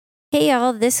Hey,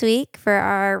 y'all. This week for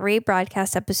our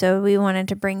rebroadcast episode, we wanted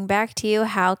to bring back to you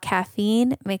how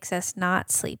caffeine makes us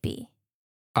not sleepy.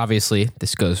 Obviously,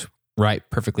 this goes right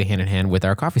perfectly hand in hand with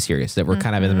our coffee series that we're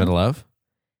kind of in the middle of.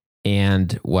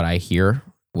 And what I hear,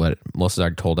 what Melissa's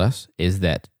already told us, is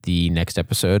that the next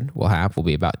episode will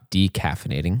be about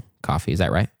decaffeinating coffee. Is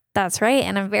that right? That's right.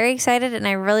 And I'm very excited, and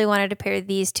I really wanted to pair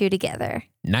these two together.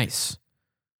 Nice.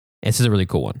 This is a really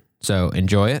cool one. So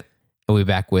enjoy it. We'll be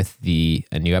back with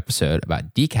a new episode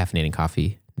about decaffeinating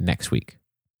coffee next week.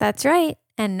 That's right.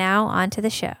 And now on to the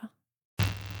show.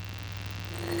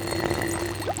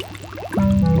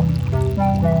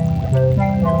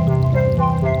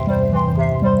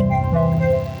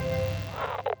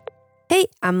 Hey,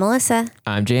 I'm Melissa.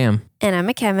 I'm Jam. And I'm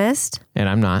a chemist. And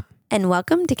I'm not. And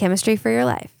welcome to Chemistry for Your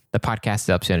Life, The podcast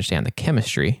that helps you understand the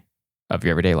chemistry of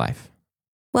your everyday life.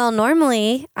 Well,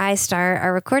 normally I start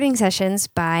our recording sessions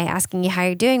by asking you how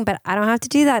you're doing, but I don't have to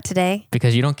do that today.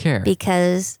 Because you don't care.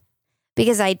 Because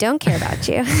I don't care about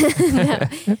you. No,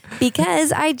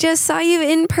 because I just saw you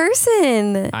in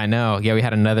person. I know. Yeah, we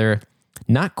had another,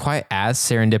 not quite as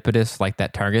serendipitous like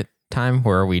that Target time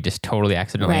where we just totally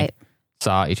accidentally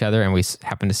saw each other and we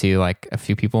happened to see like a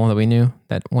few people that we knew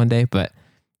that one day. But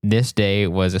this day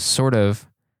was a sort of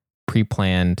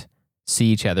pre-planned see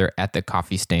each other at the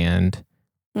coffee stand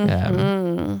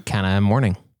kind of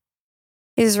morning.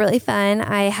 It was really fun.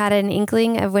 I had an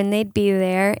inkling of when they'd be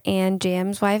there, and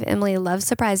Jam's wife, Emily, loves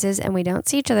surprises, and we don't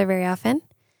see each other very often.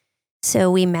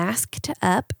 So we masked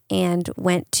up and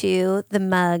went to the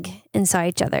mug and saw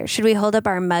each other. Should we hold up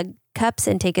our mug cups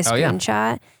and take a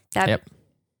screenshot? Yep.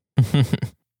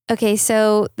 Okay,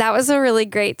 so that was a really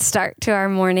great start to our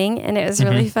morning, and it was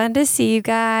really fun to see you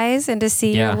guys and to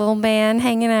see your little man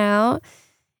hanging out.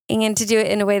 And to do it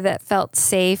in a way that felt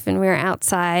safe, and we were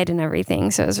outside and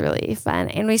everything. So it was really fun.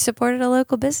 And we supported a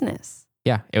local business.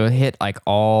 Yeah, it would hit like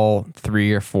all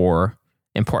 3 or 4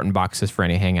 important boxes for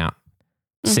any hangout.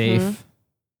 Safe,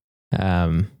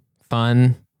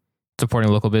 fun, supporting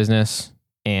a local business,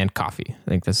 and coffee. I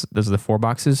think those are the 4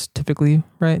 boxes typically,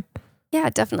 right? Yeah,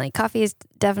 definitely. Coffee is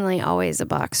definitely always a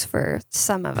box for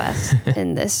some of us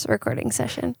in this recording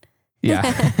session. Yeah.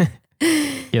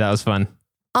 Yeah, that was fun.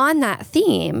 On that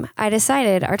theme, I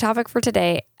decided our topic for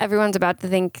today, everyone's about to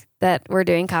think that we're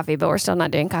doing coffee, but we're still not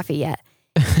doing coffee yet.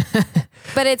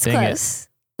 But it's close.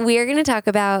 We are going to talk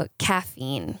about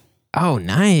caffeine. Oh,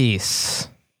 nice.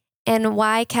 And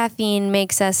why caffeine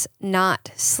makes us not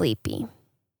sleepy.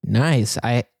 Nice.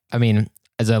 I mean,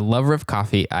 as a lover of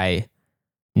coffee, I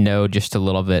know just a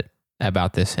little bit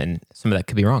about this, and some of that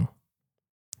could be wrong.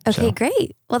 Okay,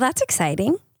 great. Well, that's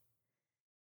exciting.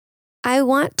 I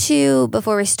want to,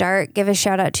 before we start, give a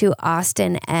shout out to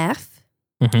Austin F.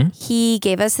 He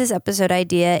gave us this episode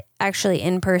idea actually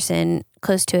in person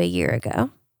close to a year ago.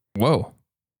 Whoa.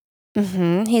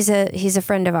 He's a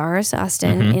friend of ours,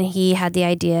 Austin, and he had the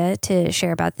idea to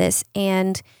share about this.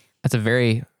 And that's a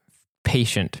very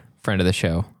patient friend of the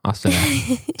show, Austin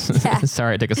F.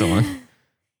 Sorry it took us so long.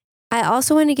 I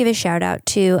also want to give a shout out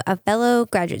to a fellow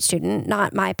graduate student,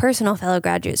 not my personal fellow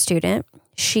graduate student.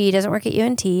 She doesn't work at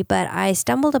UNT, but I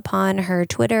stumbled upon her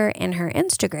Twitter and her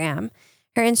Instagram.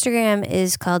 Her Instagram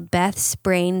is called Beth's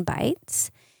Brain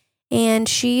Bites, and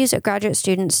she's a graduate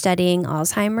student studying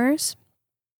Alzheimer's.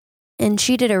 And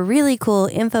she did a really cool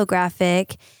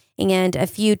infographic and a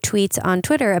few tweets on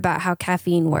Twitter about how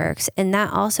caffeine works. And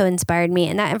that also inspired me.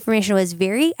 And that information was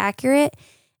very accurate,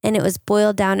 and it was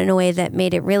boiled down in a way that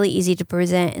made it really easy to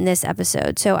present in this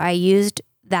episode. So I used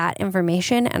that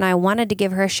information, and I wanted to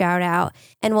give her a shout out,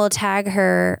 and we'll tag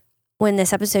her when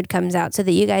this episode comes out so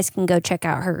that you guys can go check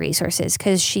out her resources,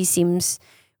 because she seems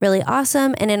really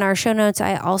awesome. And in our show notes,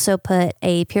 I also put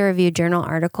a peer-reviewed journal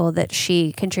article that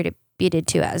she contributed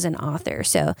to as an author.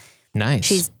 So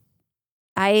nice.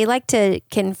 I like to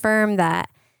confirm that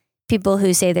people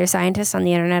who say they're scientists on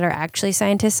the internet are actually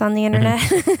scientists on the internet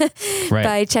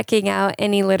by checking out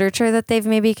any literature that they've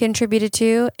maybe contributed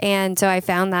to. And so I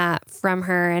found that from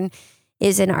her, and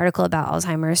is an article about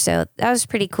Alzheimer's. So that was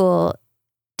pretty cool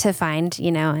to find,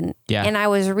 and I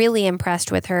was really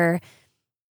impressed with her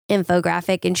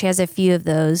infographic, and she has a few of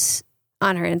those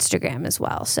on her Instagram as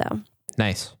well. So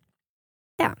nice.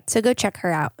 Yeah. So go check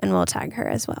her out, and we'll tag her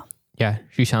as well. Yeah.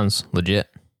 She sounds legit.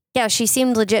 Yeah, she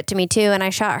seemed legit to me too, and I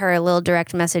shot her a little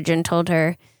direct message and told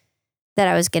her that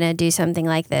I was going to do something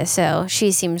like this. So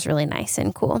she seems really nice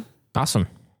and cool. Awesome.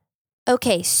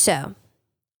 Okay, so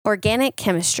organic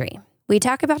chemistry. We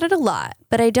talk about it a lot,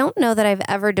 but I don't know that I've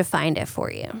ever defined it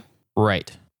for you.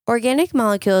 Right. Organic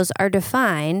molecules are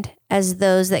defined as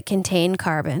those that contain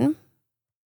carbon,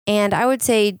 And I would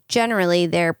say generally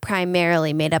they're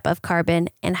primarily made up of carbon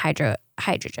and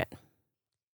hydrogen.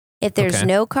 If there's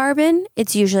no carbon,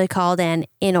 it's usually called an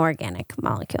inorganic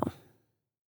molecule.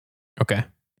 Okay.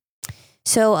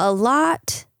 So a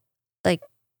lot of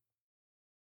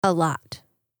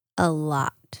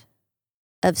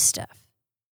stuff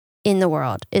in the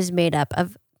world is made up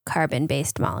of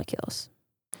carbon-based molecules.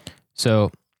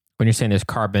 So when you're saying there's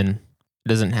carbon,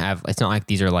 it's not like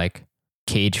these are like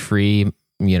cage-free,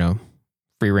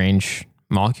 free-range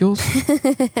molecules?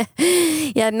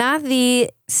 Yeah, not the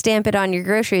stamp it on your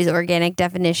groceries organic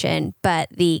definition, but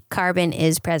the carbon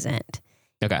is present.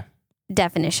 Okay.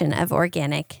 Definition of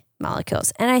organic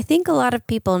molecules. And I think a lot of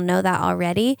people know that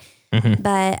already,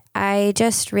 but I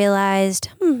just realized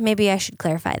maybe I should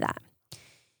clarify that.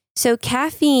 So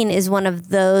caffeine is one of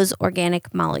those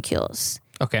organic molecules.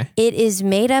 Okay. It is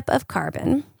made up of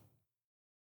carbon.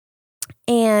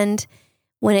 And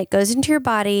when it goes into your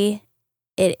body,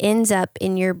 it ends up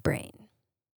in your brain.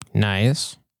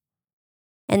 Nice.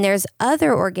 And there's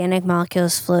other organic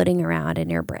molecules floating around in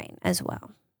your brain as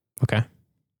well. Okay.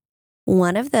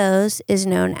 One of those is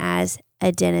known as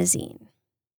adenosine.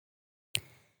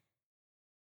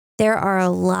 There are a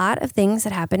lot of things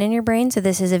that happen in your brain. So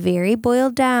this is a very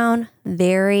boiled down,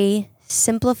 very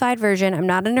simplified version. I'm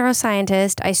not a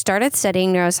neuroscientist. I started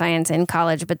studying neuroscience in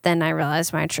college, but then I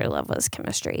realized my true love was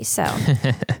chemistry. So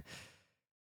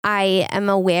I am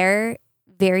aware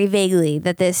very vaguely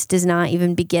that this does not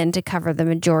even begin to cover the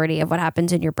majority of what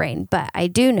happens in your brain. But I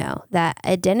do know that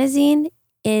adenosine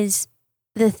is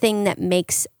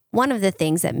one of the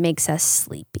things that makes us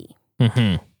sleepy.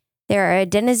 Mm-hmm. There are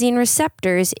adenosine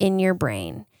receptors in your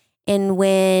brain. And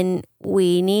when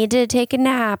we need to take a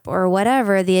nap or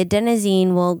whatever, the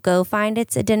adenosine will go find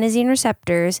its adenosine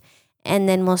receptors and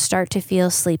then we'll start to feel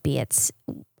sleepy. It's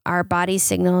our body's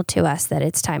signal to us that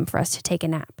it's time for us to take a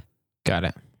nap. Got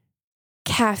it.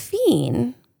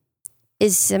 Caffeine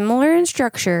is similar in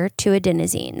structure to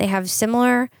adenosine. They have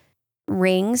similar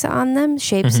rings on them,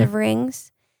 shapes of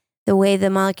rings. The way the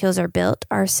molecules are built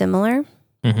are similar.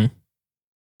 Mm-hmm.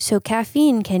 So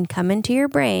caffeine can come into your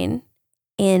brain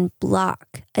and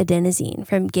block adenosine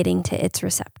from getting to its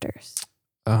receptors.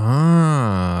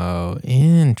 Oh,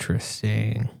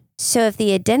 interesting. So if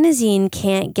the adenosine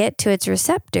can't get to its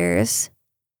receptors,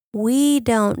 we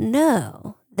don't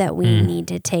know that we need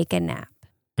to take a nap.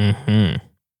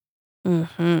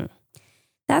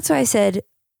 That's why I said,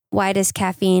 why does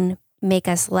caffeine make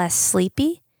us less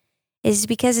sleepy? Is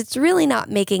because it's really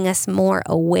not making us more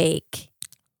awake.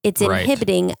 It's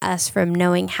inhibiting us from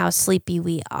knowing how sleepy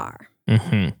we are.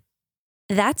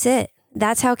 That's it.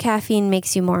 That's how caffeine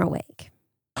makes you more awake.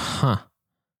 Huh.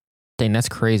 Dang, that's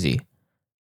crazy.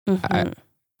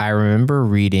 I remember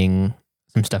reading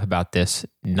some stuff about this,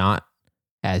 not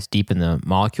as deep in the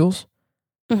molecules,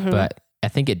 but I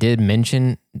think it did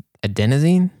mention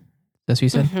adenosine. That's what you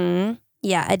said?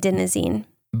 Yeah, adenosine.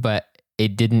 But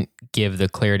it didn't give the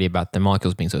clarity about the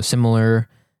molecules being so similar.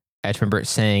 I just remember it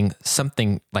saying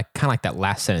something like kind of like that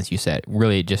last sentence you said.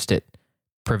 Really, just it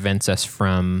prevents us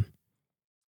from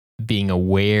being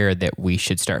aware that we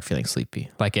should start feeling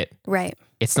sleepy. Like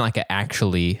it's not like it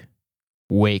actually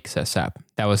wakes us up.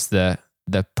 That was the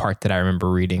part that I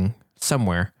remember reading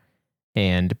somewhere,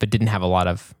 but didn't have a lot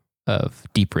of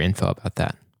deeper info about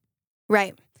that.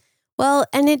 Right. Well,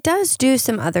 and it does do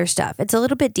some other stuff. It's a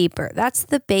little bit deeper. That's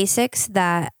the basics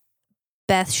that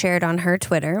Beth shared on her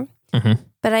Twitter.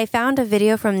 But I found a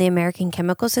video from the American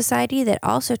Chemical Society that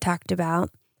also talked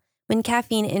about when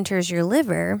caffeine enters your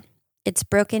liver, it's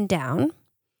broken down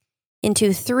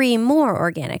into 3 more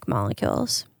organic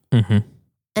molecules. And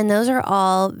those are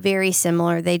all very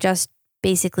similar. They just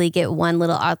basically get one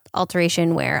little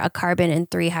alteration where a carbon and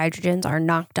 3 hydrogens are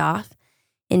knocked off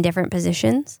in different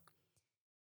positions.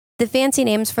 The fancy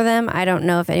names for them, I don't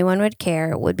know if anyone would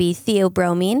care, would be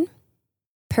theobromine,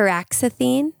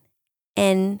 paraxathene,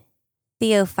 and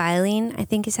theophylline, I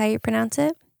think is how you pronounce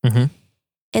it.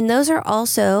 And those are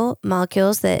also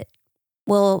molecules that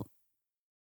will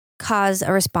cause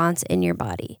a response in your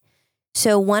body.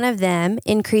 So one of them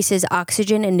increases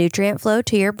oxygen and nutrient flow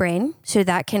to your brain, so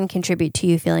that can contribute to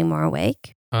you feeling more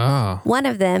awake. One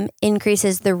of them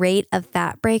increases the rate of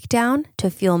fat breakdown to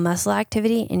fuel muscle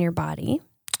activity in your body.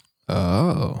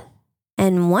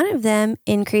 And one of them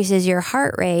increases your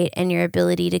heart rate and your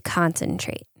ability to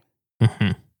concentrate.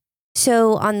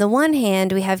 So on the one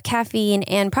hand, we have caffeine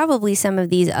and probably some of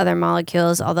these other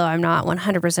molecules, although I'm not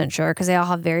 100% sure because they all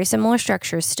have very similar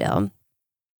structures still,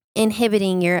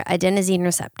 inhibiting your adenosine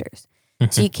receptors.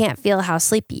 So you can't feel how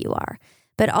sleepy you are.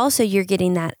 But also you're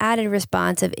getting that added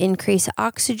response of increased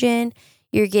oxygen.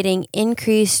 you're getting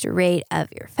increased rate of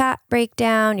your fat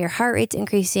breakdown, your heart rate's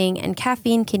increasing, and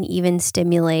caffeine can even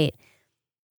stimulate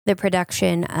the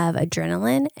production of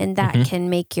adrenaline, and that can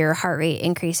make your heart rate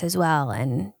increase as well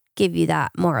and give you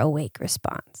that more awake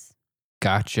response.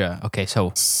 Gotcha. Okay,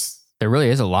 so there really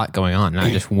is a lot going on,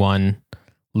 not just one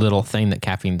little thing that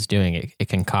caffeine's doing. It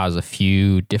can cause a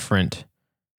few different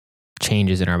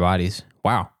changes in our bodies.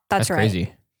 Wow. That's right.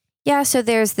 Crazy. Yeah, so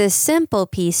there's this simple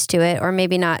piece to it, or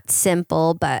maybe not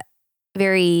simple, but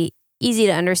very easy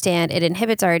to understand. It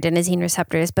inhibits our adenosine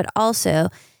receptors, but also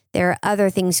there are other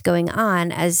things going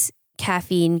on as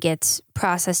caffeine gets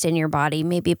processed in your body,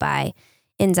 maybe by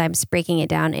enzymes breaking it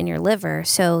down in your liver.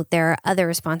 So there are other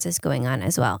responses going on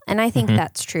as well. And I think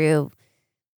that's true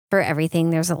for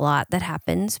everything. There's a lot that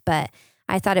happens, but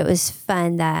I thought it was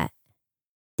fun that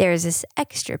there's this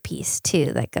extra piece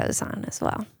too that goes on as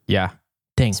well. Yeah.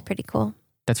 Dang. It's pretty cool.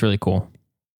 That's really cool.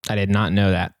 I did not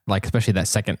know that. Like, especially that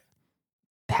second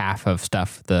half of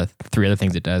stuff, the 3 other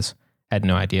things it does. I had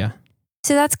no idea.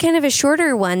 So that's kind of a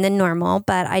shorter one than normal,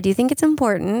 but I do think it's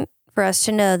important for us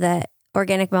to know that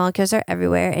organic molecules are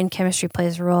everywhere and chemistry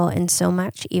plays a role in so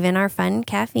much, even our fun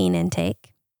caffeine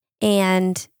intake.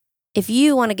 And if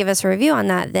you want to give us a review on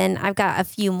that, then I've got a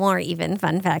few more even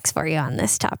fun facts for you on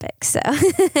this topic. So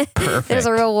there's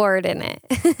a reward in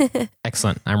it.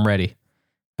 Excellent. I'm ready.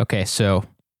 Okay, so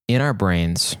in our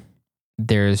brains,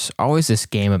 there's always this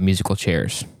game of musical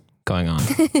chairs going on.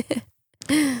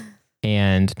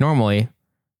 And normally,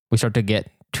 we start to get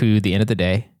to the end of the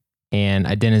day, and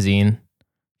adenosine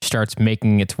starts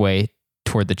making its way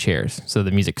toward the chairs. So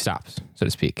the music stops, so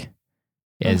to speak.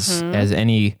 As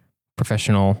any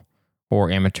professional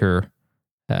or amateur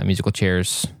musical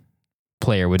chairs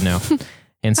player would know.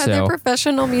 And Are there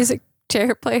professional music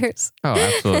chair players? Oh,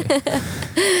 absolutely.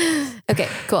 Okay,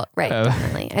 cool. Right,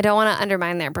 definitely. I don't want to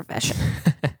undermine their profession.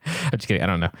 I'm just kidding. I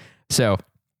don't know. So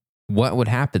what would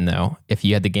happen, though, if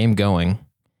you had the game going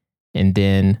and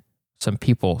then some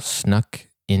people snuck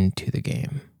into the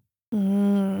game?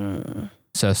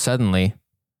 So suddenly,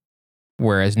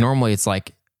 whereas normally it's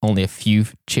like only a few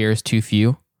chairs too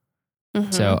few,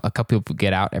 so a couple people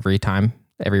get out every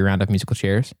round of musical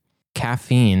chairs,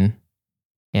 caffeine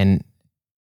and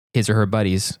his or her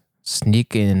buddies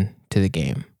sneak in to the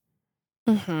game.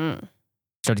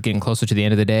 Started getting closer to the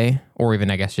end of the day, or even,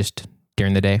 I guess, just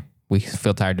during the day. We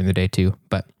feel tired during the day too,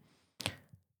 but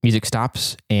music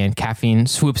stops and caffeine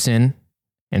swoops in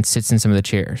and sits in some of the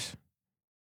chairs.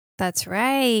 That's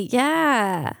right.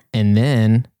 Yeah. And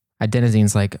then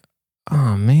adenosine's like,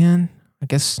 oh man, I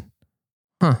guess,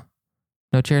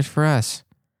 no chairs for us.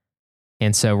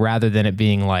 And so rather than it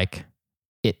being like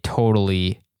it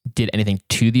totally did anything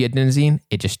to the adenosine,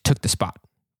 it just took the spot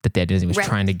that the adenosine was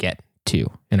trying to get to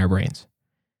in our brains.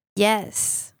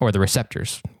 Yes. Or the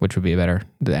receptors, which would be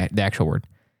the actual word.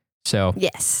 So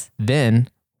yes. Then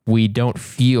we don't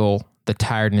feel the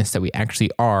tiredness that we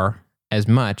actually are as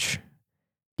much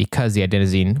because the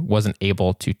adenosine wasn't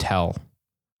able to tell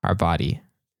our body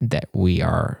that we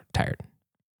are tired.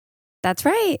 That's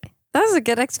right. That was a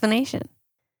good explanation.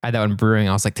 I had that one brewing.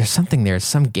 I was like, there's something there,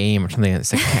 some game or something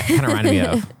that's like, kind of reminded me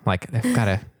of. Like, I've got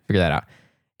to figure that out.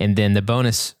 And then the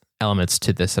bonus elements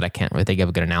to this that I can't really think of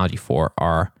a good analogy for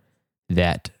are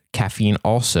that caffeine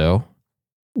also,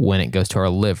 when it goes to our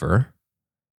liver,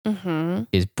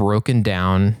 is broken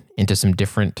down into some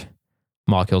different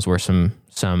molecules where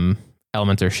some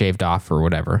elements are shaved off or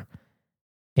whatever,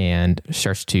 and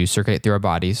starts to circulate through our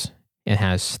bodies and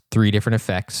has 3 different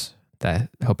effects that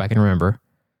I hope I can remember.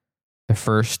 The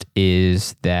first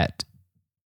is that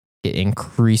it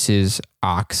increases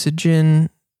oxygen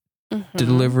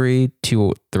delivery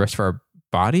to the rest of our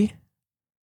body.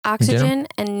 Oxygen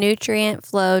and nutrient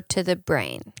flow to the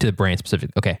brain. To the brain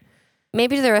specifically. Okay.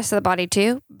 Maybe to the rest of the body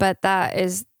too, but that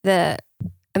is the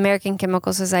American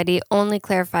Chemical Society only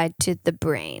clarified to the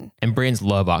brain. And brains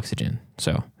love oxygen,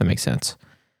 so that makes sense.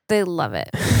 They love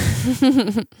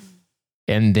it.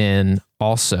 And then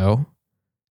also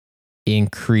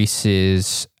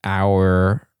increases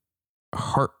our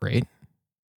heart rate,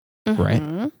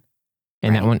 right?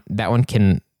 And that one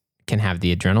can have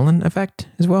the adrenaline effect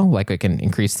as well. Like it can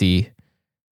increase the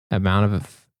amount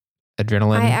of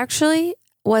adrenaline. I actually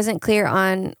wasn't clear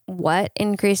on what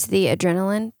increased the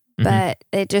adrenaline, but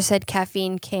it just said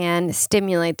caffeine can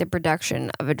stimulate the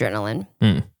production of adrenaline.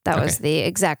 That was the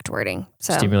exact wording.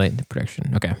 So stimulate the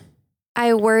production. Okay.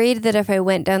 I worried that if I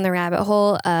went down the rabbit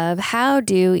hole of how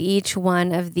do each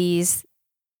one of these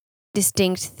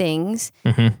distinct things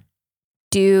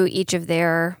do each of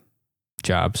their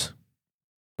jobs,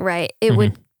 right, it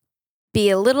would be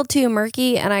a little too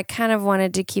murky, and I kind of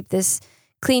wanted to keep this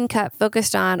clean cut,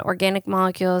 focused on organic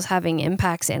molecules having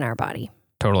impacts in our body.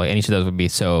 Totally. And each of those would be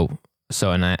so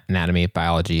anatomy,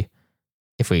 biology,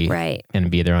 if we and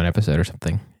be their own episode or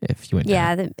something. If you went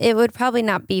down. It would probably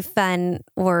not be fun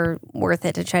or worth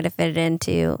it to try to fit it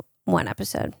into one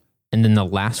episode. And then the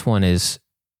last one is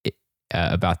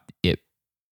about it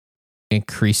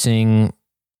increasing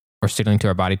or signaling to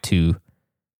our body to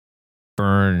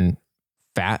burn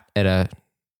fat at a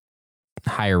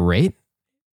higher rate.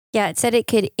 Yeah, it said it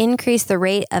could increase the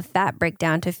rate of fat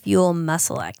breakdown to fuel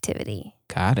muscle activity.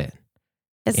 Got it.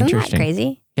 Isn't that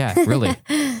crazy? Yeah, really.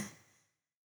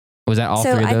 Was that all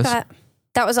three of those? I thought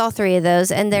that was all three of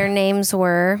those, and their names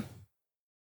were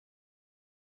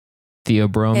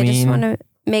theobromine. I just want to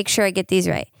make sure I get these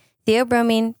right.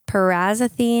 Theobromine,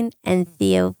 pyrazinamide, and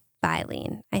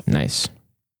theophylline. I think. Nice.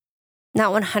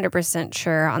 Not 100%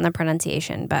 sure on the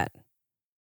pronunciation, but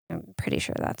I'm pretty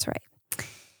sure that's right.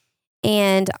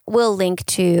 And we'll link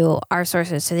to our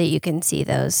sources so that you can see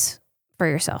those for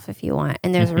yourself if you want.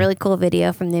 And there's a really cool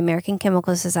video from the American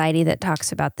Chemical Society that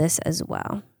talks about this as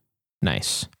well.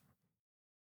 Nice.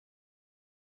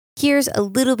 Here's a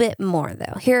little bit more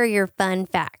though. Here are your fun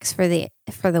facts for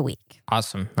the week.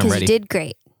 Awesome. I'm ready. Because you did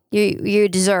great. You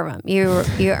deserve them. You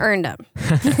earned them.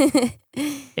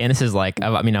 And this is like,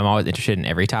 I mean, I'm always interested in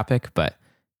every topic, but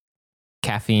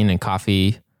caffeine and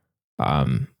coffee,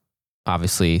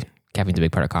 obviously caffeine's a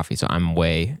big part of coffee. So I'm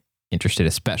way interested,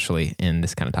 especially in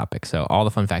this kind of topic. So all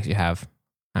the fun facts you have,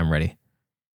 I'm ready.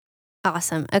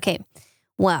 Awesome. Okay.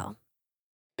 Well,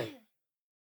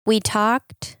 we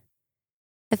talked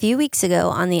a few weeks ago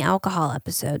on the alcohol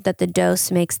episode that the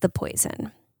dose makes the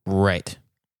poison. Right.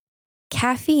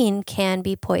 Caffeine can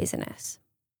be poisonous.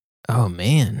 Oh,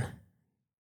 man.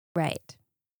 Right.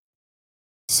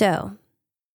 So,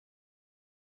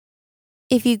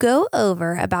 if you go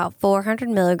over about 400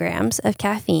 milligrams of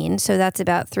caffeine, so that's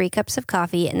about 3 cups of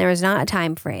coffee, and there was not a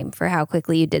time frame for how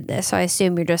quickly you did this, so I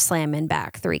assume you're just slamming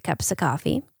back 3 cups of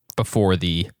coffee. Before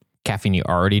the caffeine you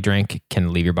already drank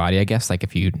can leave your body, I guess, like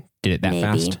if you did it that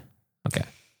fast? Okay.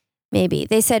 Maybe.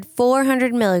 They said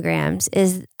 400 milligrams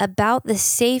is about the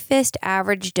safest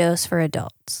average dose for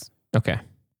adults. Okay.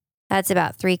 That's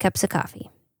about 3 cups of coffee.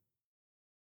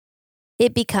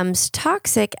 It becomes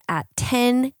toxic at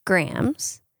 10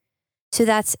 grams. So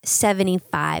that's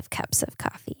 75 cups of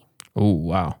coffee. Oh,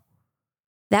 wow.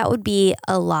 That would be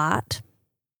a lot.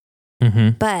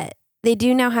 Mm-hmm. But they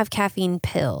do now have caffeine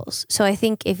pills. So I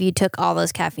think if you took all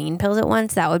those caffeine pills at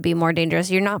once, that would be more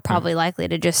dangerous. You're not probably likely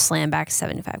to just slam back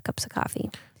 75 cups of coffee.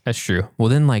 That's true. Well,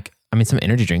 then, some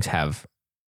energy drinks have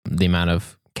the amount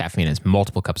of caffeine as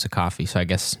multiple cups of coffee. So I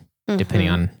guess depending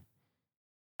on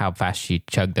how fast you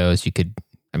chug those, you could,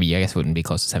 I guess it wouldn't be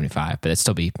close to 75, but it'd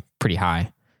still be pretty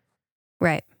high.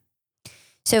 Right.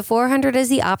 So 400 is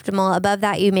the optimal. Above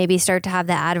that, you maybe start to have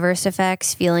the adverse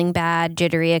effects, feeling bad,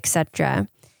 jittery, etc.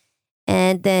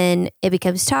 And then it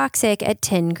becomes toxic at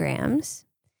 10 grams.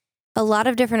 A lot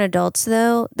of different adults,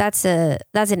 though, that's an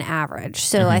average.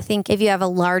 So I think if you have a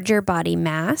larger body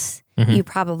mass, you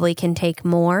probably can take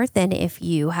more than if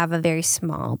you have a very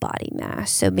small body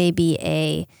mass. So maybe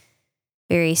a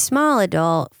very small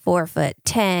adult,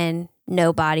 4'10",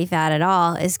 no body fat at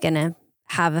all, is going to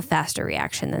have a faster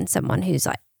reaction than someone who's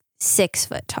like 6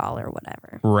 foot tall or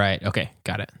whatever. Right. Okay.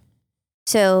 Got it.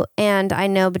 So, and I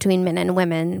know between men and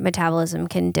women, metabolism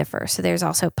can differ. So there's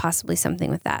also possibly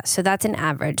something with that. So that's an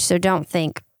average. So don't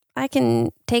think I can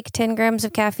take 10 grams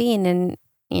of caffeine and,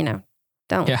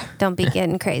 don't be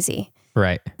getting crazy.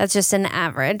 Right. That's just an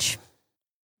average.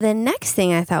 The next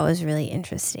thing I thought was really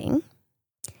interesting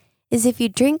is if you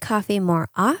drink coffee more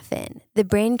often, the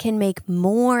brain can make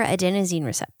more adenosine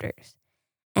receptors.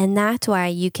 And that's why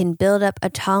you can build up a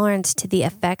tolerance to the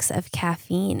effects of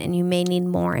caffeine, and you may need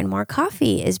more and more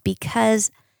coffee, is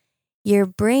because your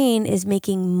brain is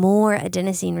making more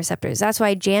adenosine receptors. That's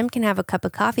why Jam can have a cup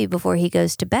of coffee before he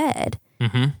goes to bed.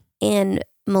 And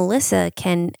Melissa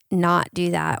can not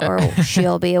do that, or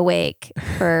she'll be awake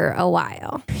for a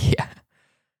while. Yeah.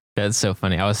 That's so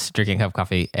funny. I was drinking a cup of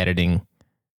coffee editing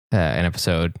an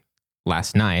episode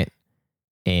last night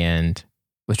and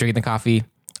was drinking the coffee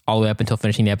all the way up until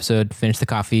finishing the episode, finished the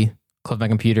coffee, closed my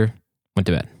computer, went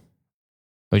to bed.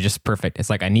 It was just perfect. It's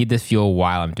like, I need this fuel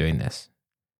while I'm doing this.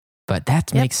 But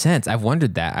that makes sense. I've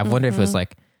wondered that. I've wondered if it was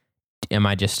like, am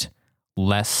I just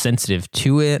less sensitive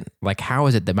to it? Like, how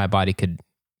is it that my body could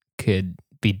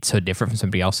be so different from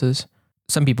somebody else's?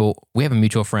 Some people, we have a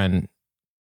mutual friend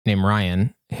named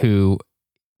Ryan, who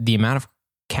the amount of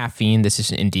caffeine this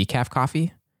is in decaf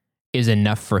coffee is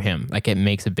enough for him. Like, it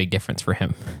makes a big difference for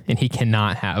him. And he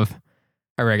cannot have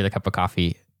a regular cup of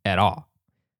coffee at all.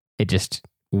 It just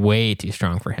way too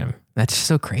strong for him. That's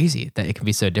so crazy that it can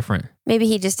be so different. Maybe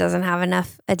he just doesn't have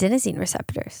enough adenosine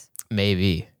receptors.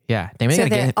 Maybe. Yeah. So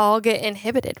they all get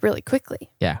inhibited really quickly.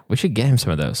 Yeah. We should get him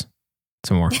some of those.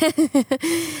 Some more.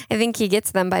 I think he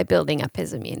gets them by building up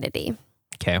his immunity.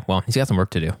 Okay. Well, he's got some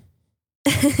work to do.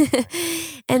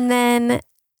 And then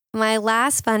my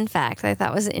last fun fact I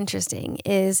thought was interesting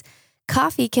is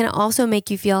coffee can also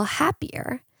make you feel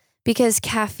happier because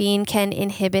caffeine can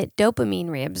inhibit dopamine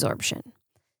reabsorption.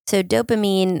 So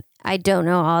dopamine, I don't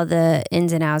know all the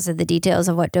ins and outs of the details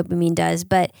of what dopamine does,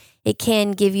 but it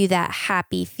can give you that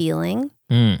happy feeling.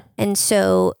 And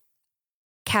so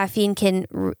caffeine can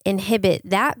inhibit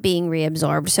that being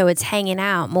reabsorbed. So it's hanging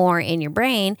out more in your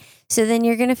brain. So then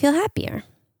you're going to feel happier.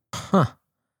 Huh.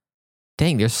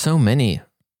 Dang, there's so many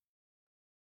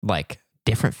like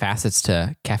different facets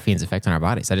to caffeine's effect on our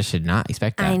bodies. I just did not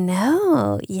expect that. I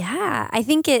know. Yeah. I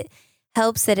think it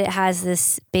helps that it has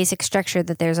this basic structure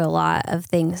that there's a lot of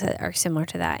things that are similar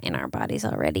to that in our bodies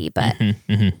already. But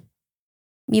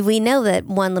we know that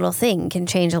one little thing can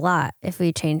change a lot if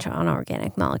we change on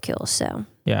organic molecules. So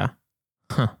yeah.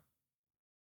 Huh.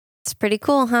 It's pretty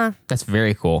cool, huh? That's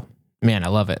very cool. Man, I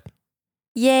love it.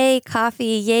 Yay, coffee.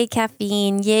 Yay,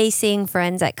 caffeine. Yay, seeing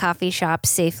friends at coffee shops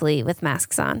safely with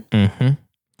masks on.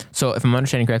 So if I'm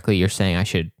understanding correctly, you're saying I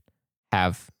should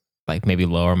have like maybe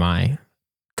lower my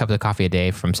cups of coffee a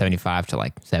day from 75 to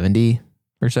like 70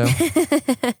 or so?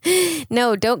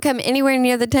 No, don't come anywhere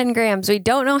near the 10 grams. We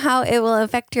don't know how it will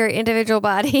affect your individual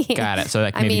body. Got it. So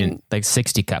like maybe like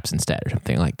 60 cups instead or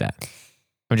something like that.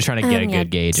 I'm just trying to get a good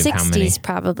gauge of how many. 60 is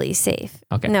probably safe.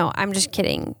 Okay. No, I'm just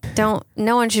kidding. No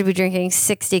one should be drinking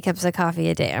 60 cups of coffee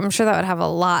a day. I'm sure that would have a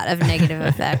lot of negative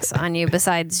effects on you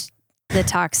besides the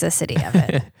toxicity of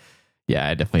it. Yeah,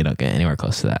 I definitely don't get anywhere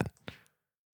close to that.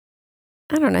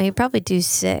 I don't know. You probably do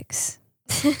 6.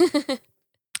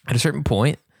 At a certain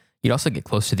point, you'd also get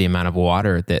close to the amount of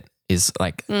water that is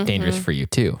like dangerous for you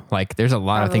too. Like there's a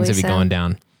lot of things that be going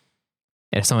down.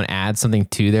 And if someone adds something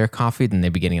to their coffee, then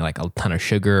they'd be getting like a ton of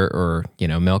sugar or,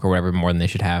 milk or whatever more than they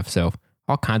should have. So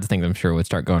all kinds of things I'm sure would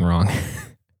start going wrong.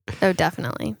 Oh,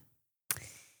 definitely.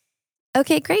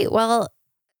 Okay, great. Well,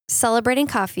 celebrating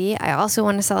coffee, I also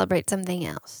want to celebrate something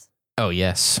else. Oh,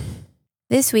 yes.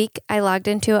 This week, I logged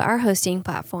into our hosting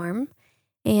platform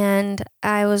and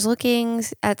I was looking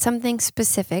at something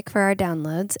specific for our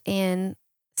downloads and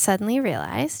suddenly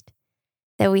realized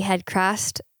that we had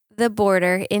crossed the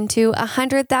border into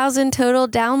 100,000 total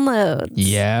downloads.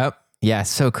 Yep. Yeah,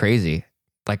 so crazy.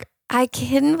 Like I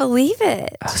couldn't believe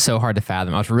it. So hard to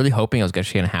fathom. I was really hoping it was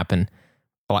actually going to happen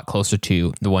a lot closer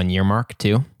to the 1 year mark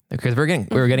too, because we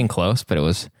were getting close, but it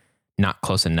was not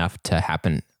close enough to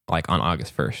happen like on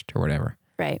August 1st or whatever.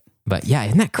 Right. But yeah,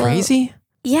 isn't that crazy? Well,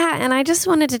 yeah, and I just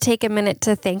wanted to take a minute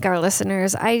to thank our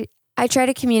listeners. I try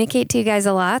to communicate to you guys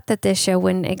a lot that this show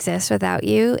wouldn't exist without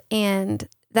you, and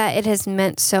that it has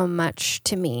meant so much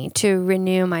to me to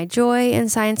renew my joy in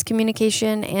science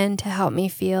communication and to help me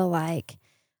feel like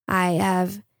I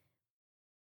have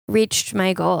reached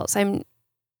my goals.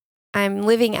 I'm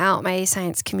living out my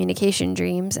science communication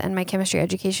dreams and my chemistry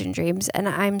education dreams, and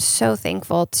I'm so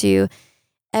thankful to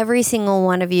every single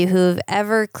one of you who've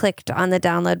ever clicked on the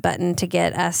download button to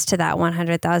get us to that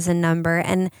 100,000 number.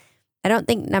 And I don't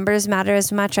think numbers matter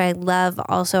as much. I love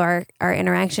also our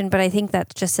interaction, but I think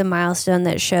that's just a milestone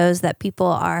that shows that people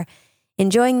are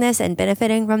enjoying this and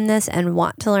benefiting from this and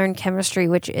want to learn chemistry,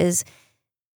 which is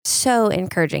so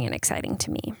encouraging and exciting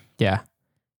to me. Yeah.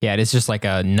 Yeah, it is just like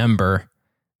a number,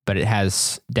 but it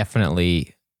has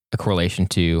definitely a correlation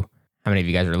to how many of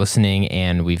you guys are listening,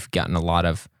 and we've gotten a lot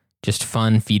of just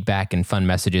fun feedback and fun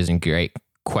messages and great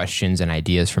questions and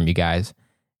ideas from you guys.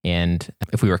 And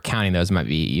if we were counting those, it might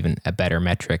be even a better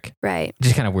metric. Right.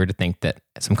 Just kind of weird to think that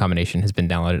some combination has been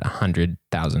downloaded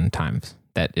 100,000 times.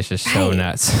 That is just so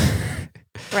nuts.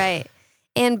 Right.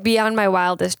 And beyond my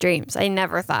wildest dreams. I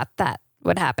never thought that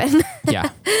would happen.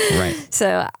 Yeah. Right.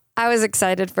 So I was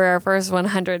excited for our first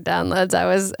 100 downloads. I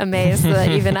was amazed that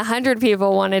even 100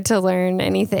 people wanted to learn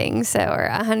anything. So, or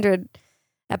 100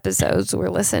 episodes were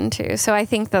listened to. So I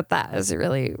think that is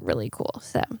really, really cool.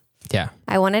 So yeah,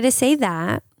 I wanted to say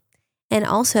that. And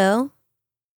also,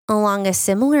 along a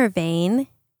similar vein,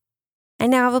 I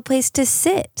now have a place to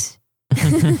sit.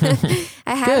 I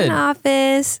had an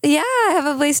office. Yeah, I have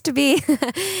a place to be.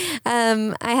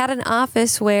 I had an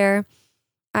office where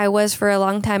I was for a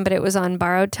long time, but it was on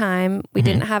borrowed time. We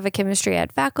didn't have a chemistry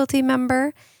ed faculty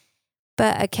member,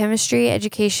 but a chemistry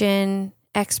education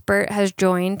expert has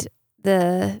joined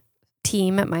the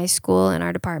team at my school in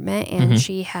our department, and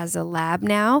she has a lab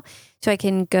now. So I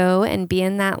can go and be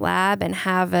in that lab and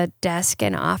have a desk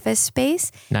and office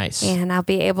space. Nice. And I'll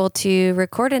be able to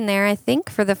record in there, I think,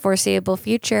 for the foreseeable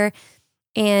future.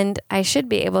 And I should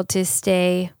be able to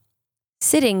stay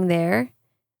sitting there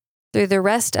through the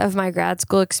rest of my grad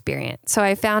school experience. So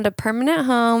I found a permanent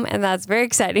home, and that's very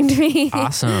exciting to me.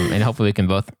 Awesome. And hopefully we can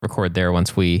both record there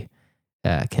once we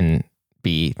can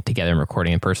be together and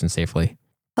recording in person safely.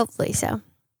 Hopefully so.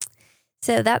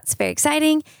 So that's very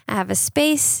exciting. I have a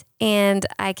space and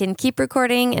I can keep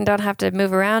recording and don't have to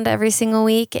move around every single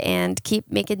week and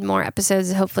keep making more episodes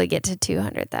and hopefully get to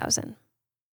 200,000.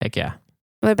 Heck yeah.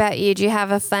 What about you? Do you have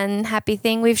a fun, happy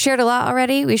thing? We've shared a lot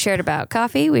already. We shared about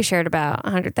coffee. We shared about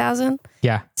 100,000.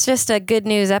 Yeah. It's just a good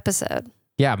news episode.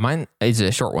 Yeah, mine is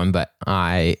a short one, but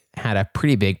I had a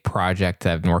pretty big project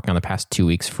that I've been working on the past 2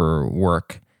 weeks for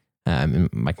work,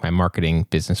 like my marketing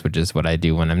business, which is what I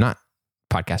do when I'm not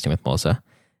podcasting with Melissa.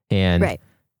 And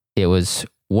It was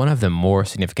one of the more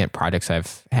significant projects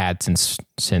I've had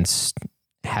since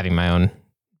having my own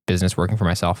business working for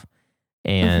myself,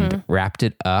 and wrapped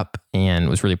it up and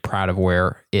was really proud of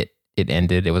where it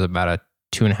ended. It was about a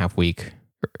 2.5 week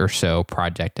or so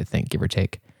project, I think, give or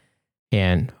take.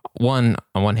 And on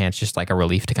one hand, it's just like a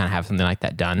relief to kind of have something like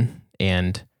that done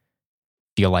and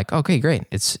feel like, okay, great,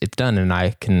 it's done, and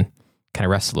I can kind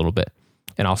of rest a little bit.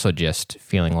 And also just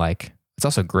feeling like it's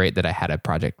also great that I had a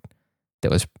project that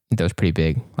was pretty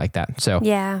big like that. So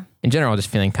yeah, in general, just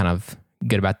feeling kind of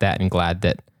good about that and glad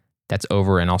that that's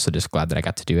over, and also just glad that I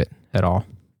got to do it at all.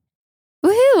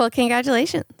 Woohoo! Well,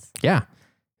 congratulations. Yeah,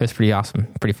 it was pretty awesome,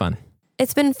 pretty fun.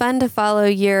 It's been fun to follow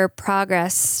your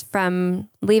progress from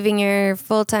leaving your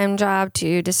full-time job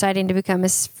to deciding to become a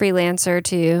freelancer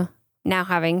to now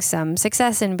having some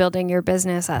success in building your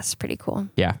business. That's pretty cool.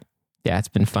 Yeah, it's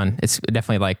been fun. It's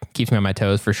definitely like keeps me on my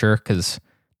toes for sure, because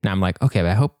now I'm like, okay,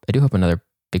 but I do hope another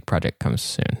big project comes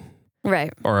soon.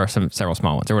 Right. Or several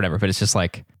small ones or whatever. But it's just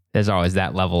like, there's always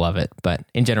that level of it. But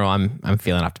in general, I'm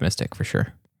feeling optimistic for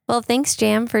sure. Well, thanks,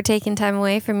 Jam, for taking time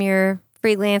away from your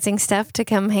freelancing stuff to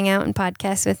come hang out and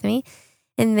podcast with me.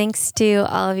 And thanks to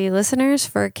all of you listeners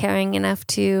for caring enough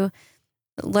to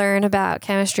learn about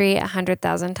chemistry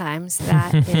 100,000 times.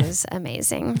 That is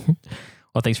amazing.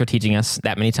 Well, thanks for teaching us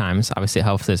that many times. Obviously, it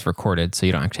helps that it's recorded, so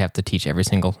you don't actually have to teach every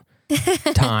single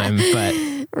time. But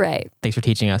thanks for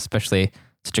teaching us, especially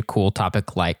such a cool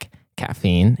topic like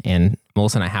caffeine. And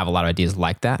Melissa and I have a lot of ideas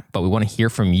like that, but we want to hear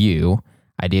from you,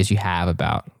 ideas you have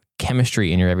about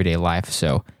chemistry in your everyday life.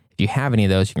 So if you have any of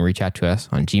those, you can reach out to us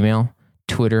on Gmail,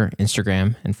 Twitter,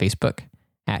 Instagram, and Facebook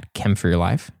at Chem for Your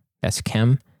Life. That's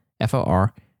Chem,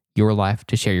 F-O-R, Your Life,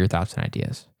 to share your thoughts and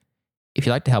ideas. If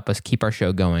you'd like to help us keep our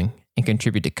show going and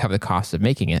contribute to cover the cost of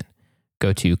making it,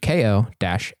 go to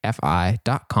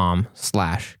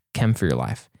ko-fi.com/Chem for Your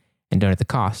Life and donate the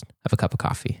cost of a cup of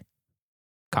coffee.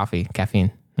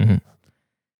 Caffeine.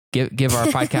 Give our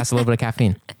podcast a little bit of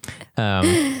caffeine.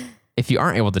 If you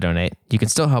aren't able to donate, you can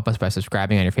still help us by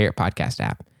subscribing on your favorite podcast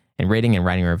app and rating and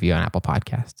writing a review on Apple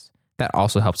Podcasts. That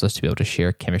also helps us to be able to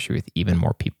share chemistry with even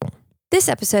more people. This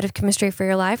episode of Chemistry for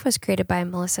Your Life was created by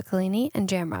Melissa Collini and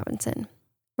Jam Robinson.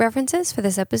 References for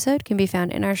this episode can be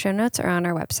found in our show notes or on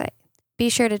our website. Be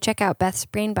sure to check out Beth's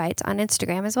Brain Bites on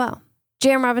Instagram as well.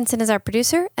 Jam Robinson is our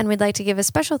producer, and we'd like to give a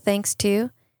special thanks to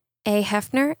A.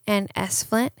 Hefner and S.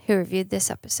 Flint, who reviewed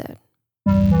this episode.